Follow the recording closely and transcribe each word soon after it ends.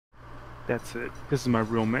That's it. This is my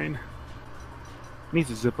real main. He needs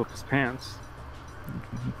to zip up his pants.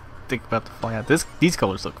 Think about the fly out. These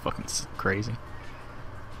colors look fucking crazy.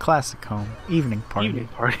 Classic home. Evening party. Evening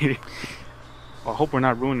party. Well, I hope we're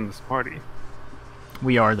not ruining this party.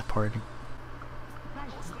 We are the party.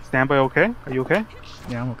 Standby okay? Are you okay?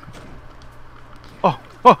 Yeah, I'm okay. Oh!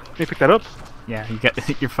 Oh! Can you pick that up? Yeah, you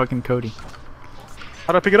got your fucking Cody.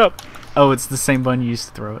 How do I pick it up? Oh, it's the same button you used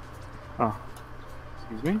to throw it. Oh.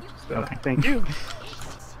 Excuse me? Okay. Thank you.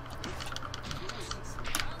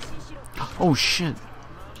 Oh shit.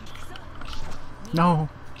 No.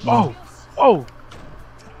 Oh! Oh!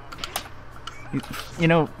 You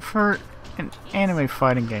know, for an anime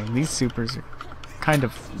fighting game, these supers are kind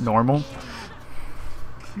of normal.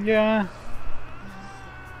 Yeah.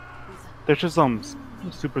 They're just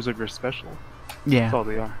supers of your special. Yeah. That's all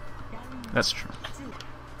they are. That's true.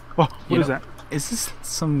 Oh, what is that? Is this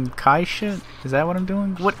some Kai shit? Is that what I'm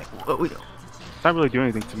doing? What It's not really doing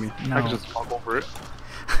anything to me. No. I can just walk over it.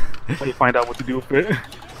 Let you find out what to do with it.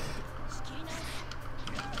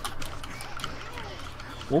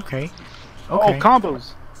 Okay. Oh, Okay.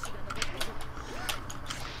 combos!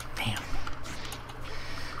 Damn.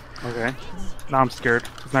 Okay. Now I'm scared.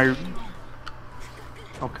 'Cause now you're...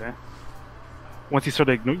 Okay. Once you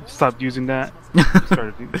stopped using that, you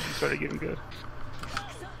started getting good.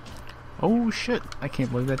 Oh shit! I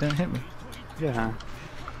can't believe that didn't hit me. Yeah.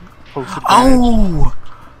 Post advantage. Oh!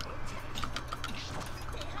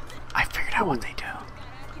 I figured out what they do.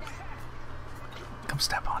 Come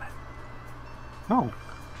step on it. No.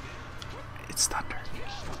 It's thunder.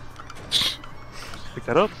 Pick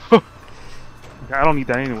that up. Okay, I don't need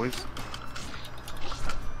that anyways.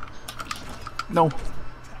 No.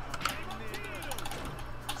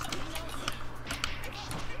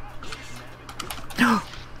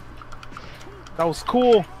 That was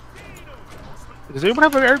cool. Does anyone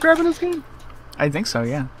have an air grab in this game? I think so,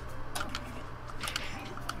 yeah.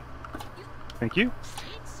 Thank you.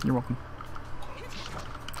 You're welcome.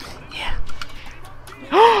 Yeah.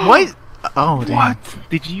 What? Oh, damn. What?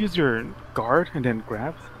 Did you use your guard and then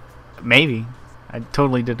grab? Maybe. I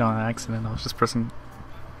totally did it on accident. I was just pressing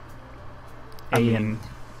A and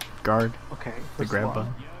guard, Okay. the first of all, grab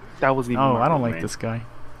button. That wasn't even Oh, my I don't real like main. this guy.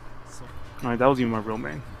 Alright, that wasn't even my real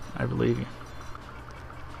main. I believe you.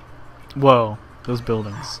 Whoa, those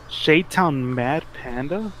buildings. Shade Town Mad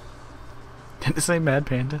Panda? Did it say Mad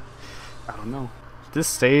Panda? I don't know. This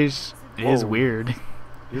stage is Whoa. weird.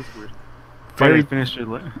 It is weird. Very. Finished your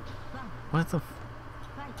What the?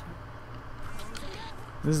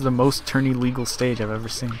 This is the most turny legal stage I've ever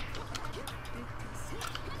seen.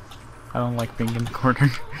 I don't like being in the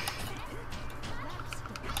corner.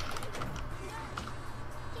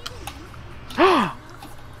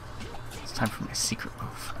 It's time for my secret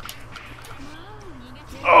move.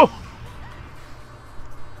 Oh!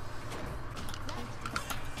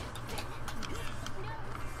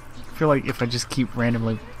 I feel like if I just keep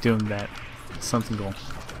randomly doing that, something will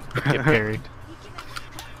get parried.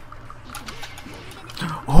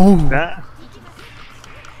 Oh! That?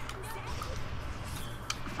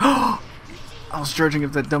 I was charging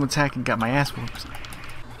up that dumb attack and got my ass whooped.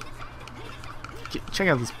 Check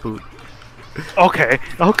out this boot. Okay,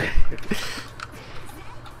 okay.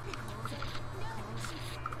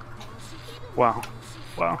 Wow.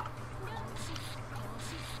 Wow.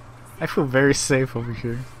 I feel very safe over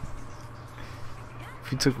here.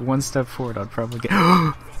 If you took one step forward, I'd probably get.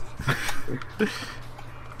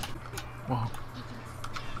 Whoa.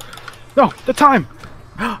 No, the time!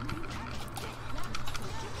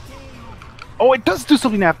 Oh, it does do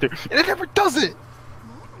something after! And it never does it!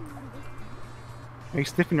 Are you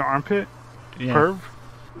sniffing your armpit? Yeah. Perv?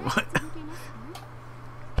 What?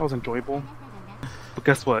 That was enjoyable. But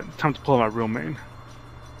guess what? Time to pull out my real main.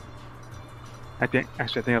 I think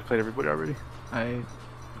I've played everybody already.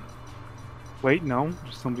 Wait, no.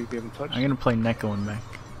 Just somebody we haven't touched. I'm gonna play Neko and Mech.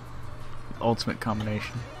 Ultimate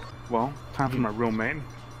combination. Well, time for my real main.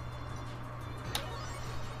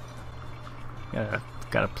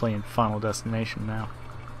 Gotta play in Final Destination now.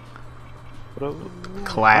 What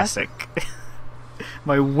Classic.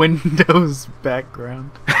 My Windows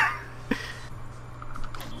background.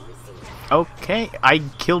 Okay, I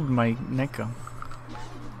killed my Neko.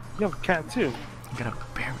 You have a cat too. I gotta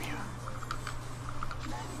bury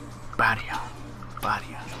you. Barrio.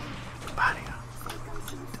 Barrio. Barrio.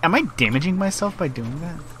 Am I damaging myself by doing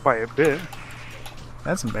that? By a bit.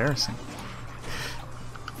 That's embarrassing.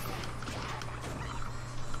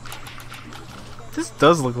 This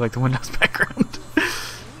does look like the Windows background.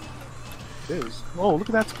 It is. Oh, look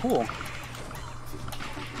at that's cool.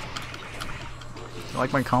 You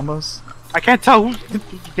like my combos? I can't tell who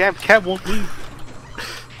the damn cat won't leave.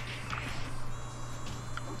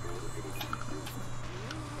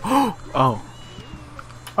 Oh.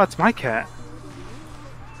 Oh, it's my cat.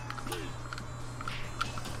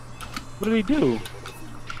 What did he do?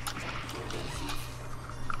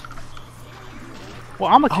 Well,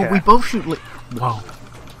 I'm a cat. Oh, we both shoot. Whoa.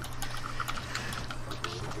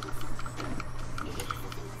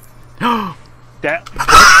 That.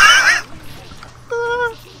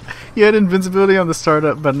 You had invincibility on the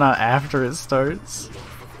startup, but not after it starts.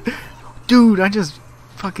 Dude, I just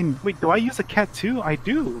fucking. Wait, do I use a cat too? I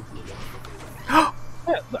do.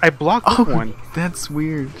 I blocked with one. That's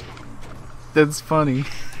weird. That's funny.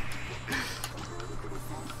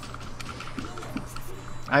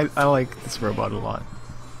 I like this robot a lot.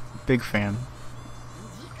 Big fan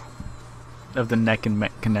of the neck and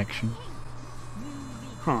mech connection.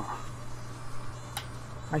 Huh.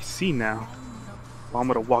 I see now. Well, I'm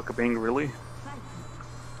gonna walk up angrily.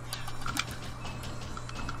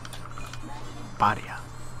 Badia.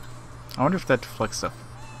 I wonder if that deflects stuff.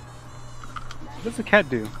 What does the cat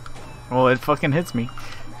do? Well, it fucking hits me.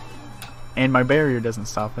 And my barrier doesn't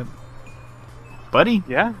stop it. Buddy?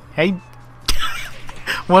 Yeah? Hey.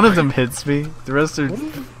 One of them hits me. The rest are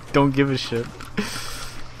don't give a shit.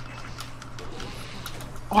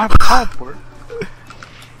 Oh, I have a teleport.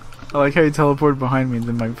 I like how you teleported behind me and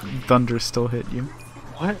then my thunder still hit you.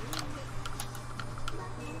 What?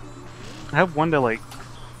 I have one that, like,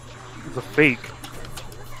 is a fake.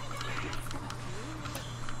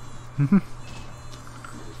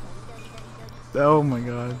 Oh my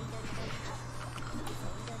god.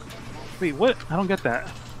 Wait, what? I don't get that.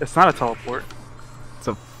 It's not a teleport. It's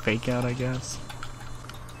a fake out, I guess.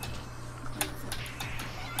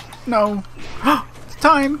 No. It's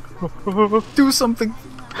time. Do something.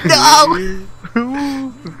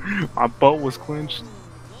 No! My butt was clenched.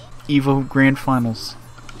 Evo Grand Finals.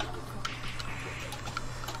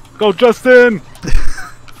 Go, Justin!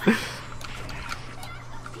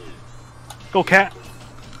 Go, cat!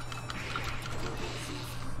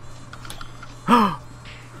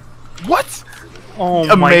 What? Oh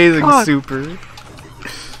amazing my God. super.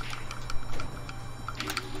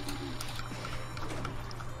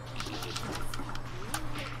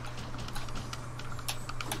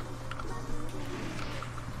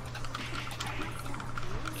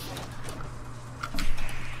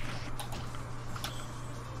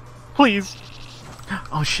 Please.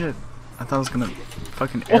 Oh shit. I thought I was gonna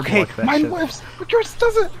fucking airblock Okay, that mine shit. works, but yours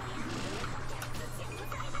doesn't.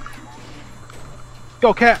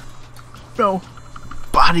 Go, cat. No.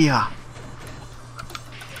 Badia.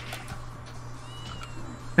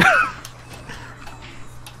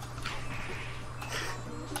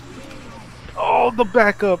 Oh, the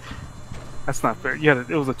backup. That's not fair. Yeah,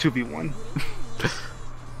 it was a 2v1.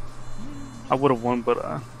 I would have won, but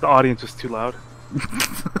the audience was too loud.